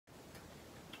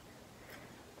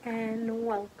And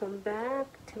welcome back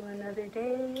to another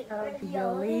day of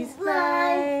Yovi's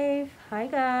Life. Hi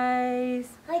guys.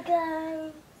 Hi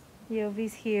guys.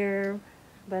 Yovi's here,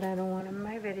 but I don't want him in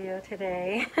my video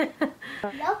today.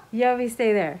 Nope. Yovi,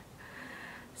 stay there.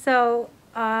 So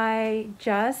I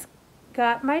just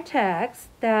got my text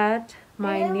that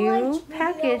my new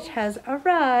package has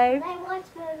arrived.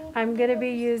 I'm going to be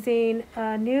using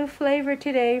a new flavor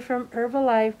today from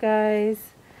Herbal,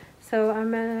 guys. So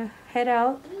I'm going to head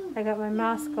out. I got my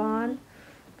mask on,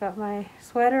 got my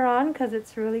sweater on because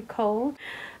it's really cold.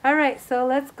 All right, so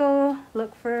let's go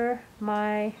look for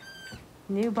my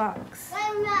new box.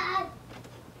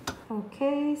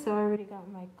 Okay, so I already got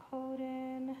my code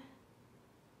in.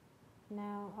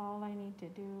 Now all I need to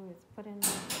do is put in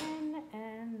the pin,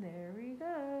 and there we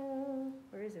go.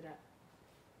 Where is it at?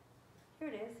 Here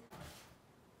it is.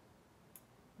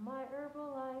 My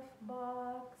Herbal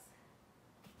box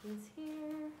is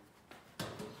here.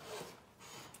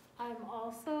 I'm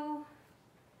also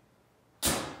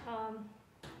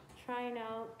trying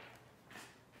out,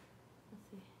 let's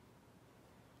see,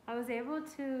 I was able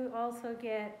to also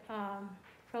get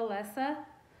Prolessa,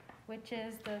 which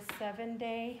is the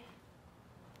 7-day.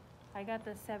 I got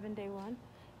the 7-day one.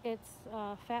 It's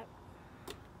fat,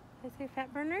 did I say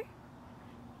fat burner?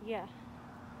 Yeah.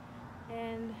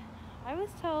 And I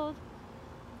was told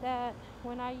that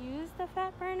when I used the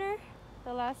fat burner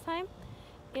the last time,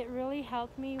 it really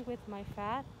helped me with my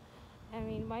fat. I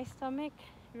mean, my stomach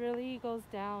really goes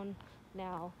down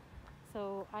now.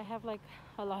 So I have like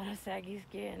a lot of saggy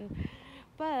skin.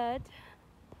 But,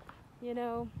 you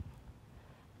know,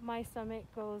 my stomach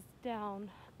goes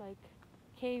down, like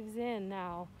caves in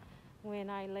now when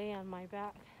I lay on my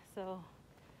back. So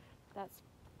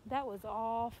that was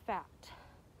all fat.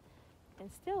 And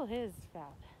still is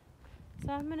fat.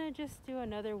 So I'm gonna just do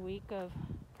another week of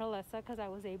Prolessa because I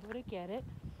was able to get it.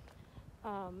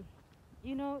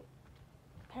 You know,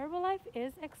 Herbalife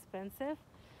is expensive,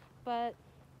 but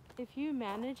if you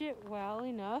manage it well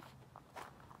enough,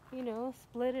 you know,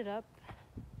 split it up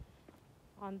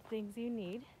on things you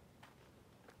need,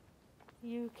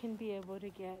 you can be able to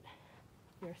get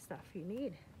your stuff you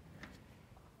need.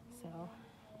 So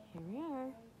here we are.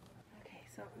 Okay,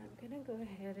 so I'm gonna go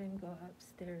ahead and go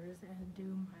upstairs and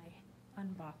do my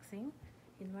unboxing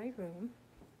in my room.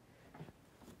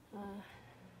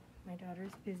 My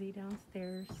daughter's busy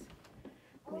downstairs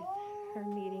with her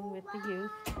meeting with the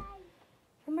youth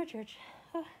from our church.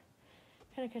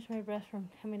 Trying to catch my breath from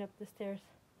coming up the stairs.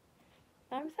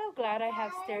 I'm so glad I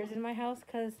have stairs in my house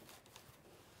because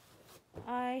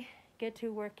I get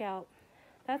to work out.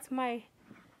 That's my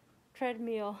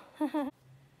treadmill.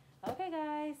 Okay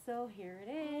guys, so here it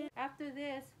is. After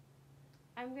this,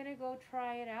 I'm gonna go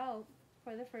try it out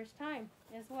for the first time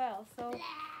as well. So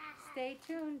stay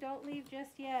tuned, don't leave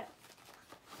just yet.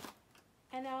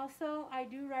 And also, I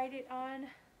do write it on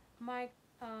my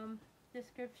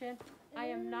description. I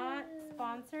am not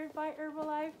sponsored by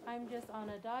Herbalife. I'm just on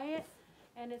a diet,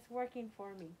 and it's working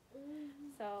for me.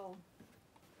 So,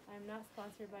 I'm not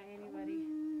sponsored by anybody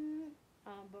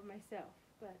but myself.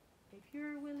 But if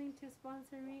you're willing to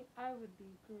sponsor me, I would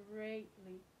be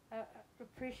greatly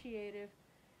appreciative.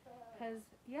 Because,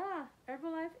 yeah,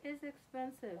 Herbalife is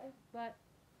expensive, but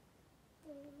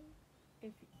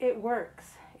if it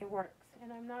works, it works.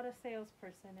 And I'm not a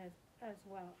salesperson as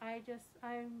well. I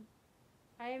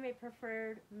am a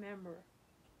preferred member.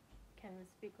 Can't even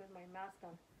speak with my mask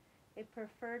on. A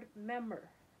preferred member.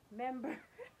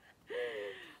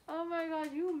 Oh my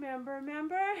God, you member.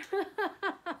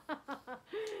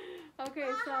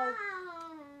 Okay, so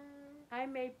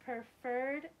I'm a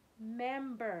preferred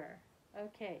member.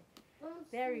 Okay,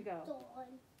 there you go.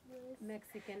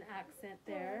 Mexican accent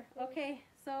there. Okay,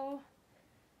 so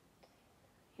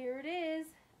here it is.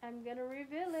 I'm gonna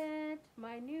reveal it.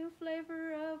 My new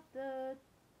flavor of the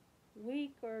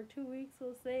week or 2 weeks,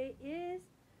 we'll say, is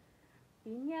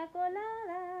piña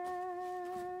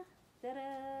colada.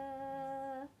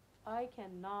 Ta-da! I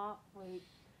cannot wait.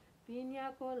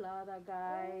 Piña colada,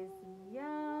 guys.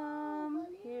 Yum!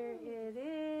 Here it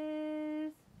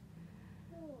is.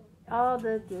 All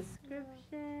the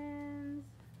descriptions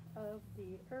of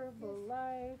the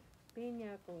Herbalife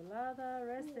piña colada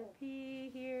recipe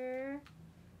here.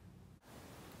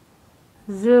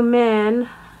 Zoom in.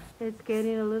 It's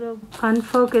getting a little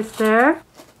unfocused there.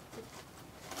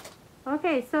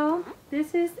 Okay, so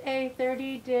this is a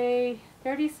 30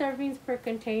 servings per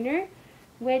container,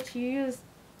 which you use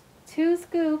 2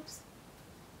 scoops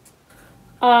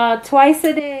twice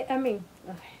a day.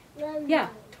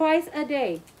 Twice a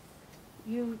day.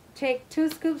 You take 2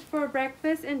 scoops for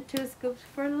breakfast and 2 scoops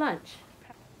for lunch.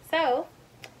 So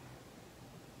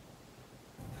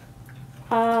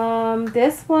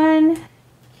This one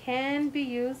can be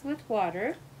used with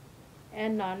water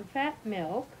and non-fat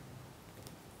milk.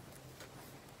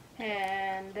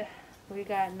 And we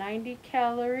got 90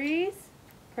 calories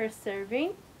per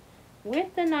serving.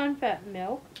 With the non-fat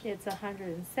milk, it's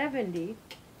 170.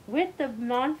 With the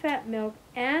non-fat milk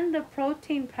and the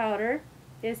protein powder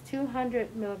is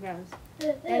 200 milligrams.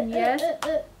 And yes,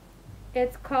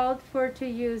 it's called for to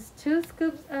use 2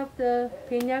 scoops of the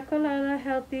Piña Colada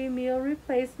Healthy Meal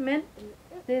Replacement.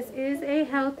 This is a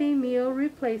healthy meal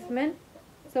replacement.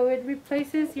 So it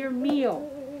replaces your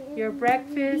meal, your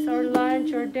breakfast or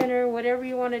lunch or dinner, whatever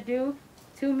you want to do.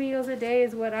 2 meals a day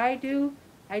is what I do.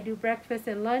 I do breakfast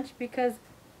and lunch because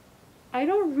I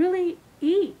don't really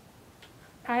eat.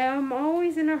 I am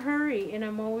always in a hurry and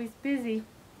I'm always busy.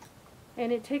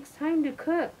 And it takes time to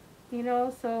cook, you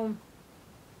know, so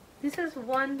this is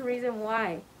one reason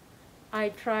why I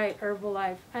tried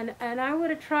Herbalife. And I would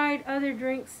have tried other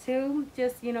drinks too,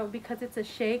 just, you know, because it's a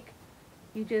shake.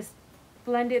 You just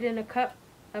blend it in a cup.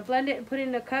 Blend it and put it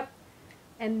in a cup,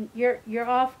 and you're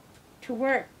off to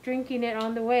work drinking it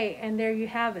on the way, and there you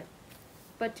have it.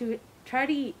 But to try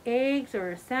to eat eggs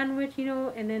or a sandwich, you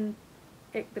know, and then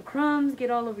the crumbs get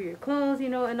all over your clothes, you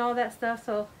know, and all that stuff.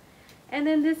 So, and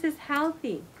then this is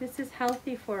healthy. This is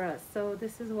healthy for us. So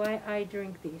this is why I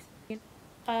drink these.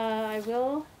 I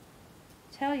will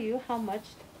tell you how much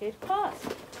it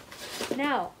costs.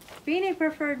 Now, being a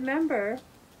preferred member,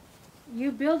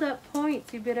 you build up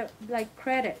points. You build up like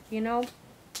credit, you know,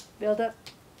 build up.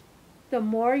 The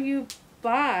more you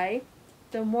buy,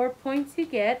 the more points you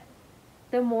get,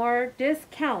 the more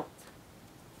discount.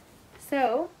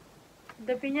 So,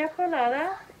 the Piña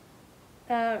Colada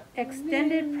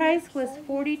extended price was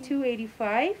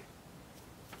 $42.85,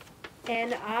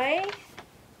 and I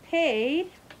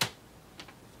paid,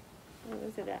 what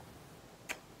was it at?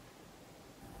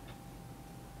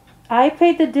 I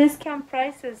paid the discount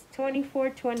price as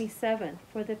 $24.27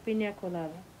 for the Piña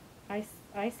Colada. I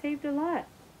saved a lot.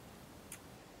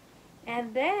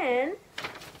 And then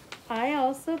I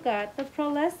also got the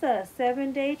Prolesa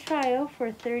 7-day trial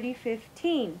for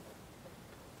 $30.15,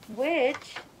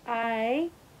 which I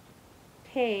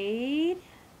paid,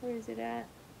 where is it at?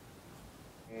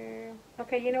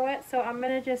 Okay, you know what? So I'm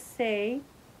going to just say,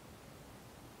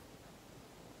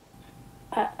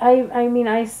 I mean,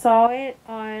 I saw it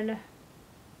on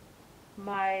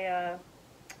my,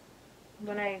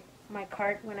 my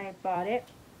cart when I bought it.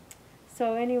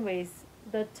 So anyways,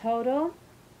 the total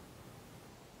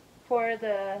for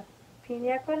the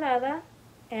Piña Colada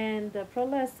and the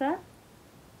Prolesa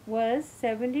was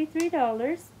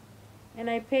 $73, and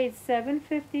I paid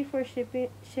 $7.50 for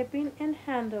shipping and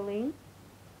handling.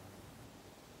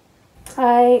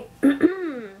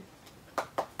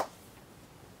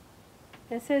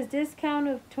 It says discount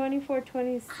of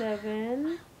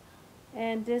 $24.27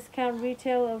 and discount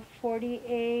retail of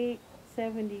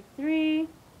 $48.73.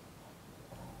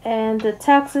 And the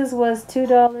taxes was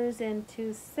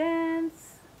 $2.02.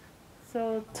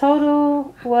 So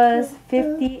total was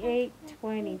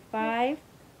 $58.25.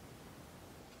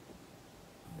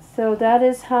 So that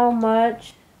is how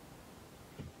much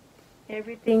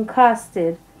everything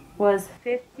costed, was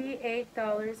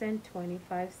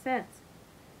 $58.25.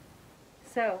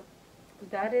 So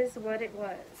that is what it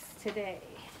was today.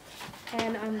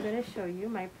 And I'm going to show you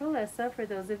my Prolesa for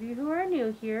those of you who are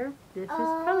new here. This is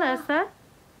Prolesa.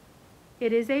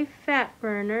 It is a fat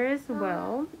burner as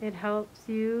well. It helps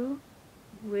you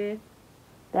with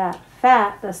that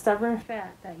fat, the stubborn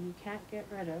fat that you can't get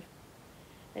rid of.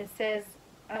 It says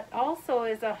it also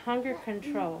is a hunger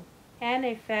control and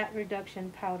a fat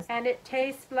reduction powder. And it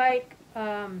tastes like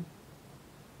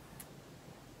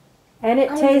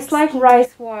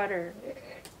rice water.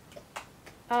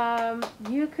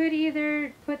 You could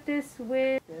either put this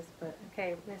with this, but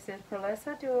okay, this is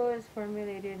Prolesa Duo is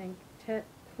formulated in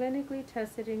clinically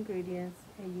tested ingredients,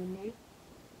 a unique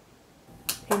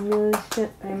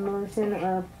emulsion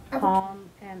of palm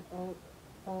and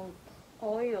oat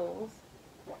oils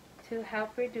to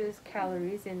help reduce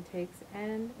calories intakes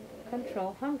and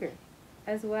control hunger,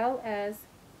 as well as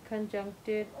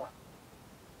conjuncted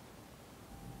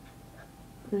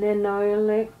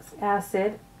linoleic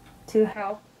acid to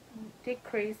help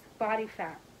decrease body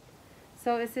fat.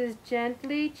 So it says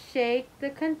gently shake the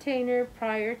container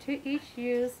prior to each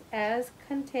use as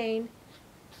content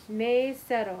may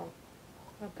settle.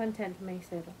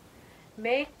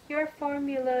 Make your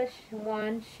Formula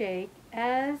 1 shake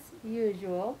as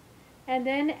usual, and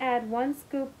then add 1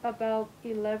 scoop, about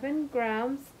 11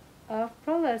 grams of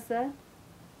Prolesa.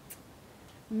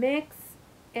 Mix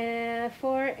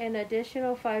for an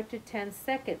additional 5 to 10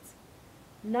 seconds.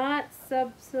 not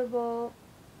substitutable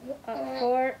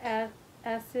for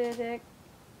acidic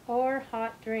or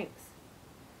hot drinks.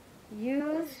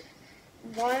 Use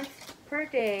once per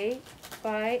day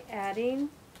by adding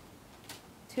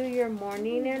to your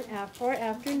morning and or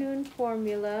afternoon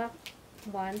formula.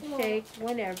 One shake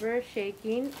whenever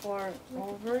shaking or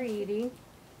overeating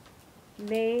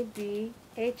may be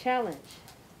a challenge.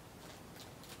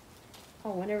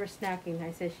 Oh, whenever snacking,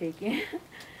 I said shaking.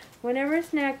 Whenever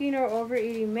snacking or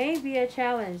overeating may be a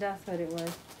challenge, that's what it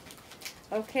was.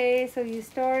 Okay, so you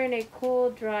store in a cool,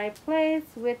 dry place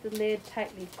with the lid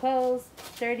tightly closed.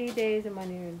 30 days of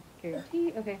money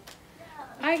guarantee. Okay,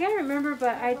 I can't remember,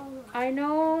 but I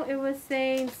know it was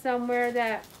saying somewhere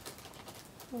that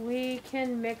we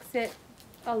can mix it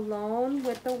alone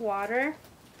with the water,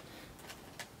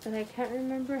 but I can't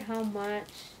remember how much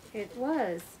it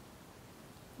was.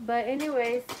 But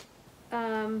anyways,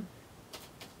 the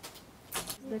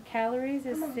calories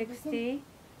is 60,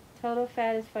 total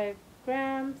fat is 5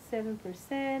 grams,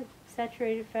 7%,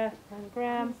 saturated fat 1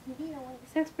 gram,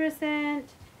 6%,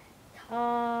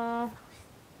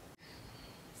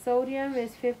 sodium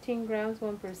is 15 grams,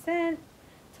 1%,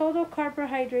 total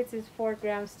carbohydrates is 4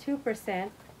 grams,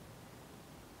 2%,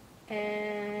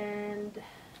 and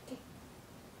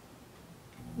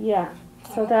yeah,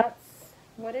 so that's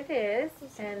what it is.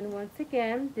 And once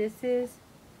again, this is,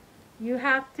 you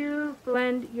have to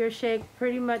blend your shake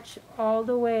pretty much all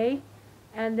the way,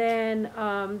 and then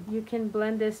you can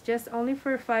blend this just only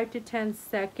for 5 to 10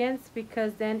 seconds,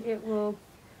 because then it will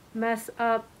mess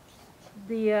up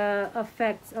the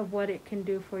effects of what it can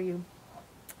do for you.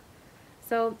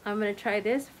 So I'm going to try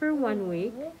this for 1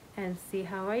 week and see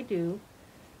how I do.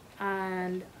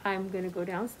 And I'm going to go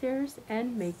downstairs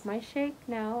and make my shake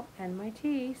now and my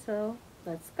tea. So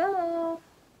let's go.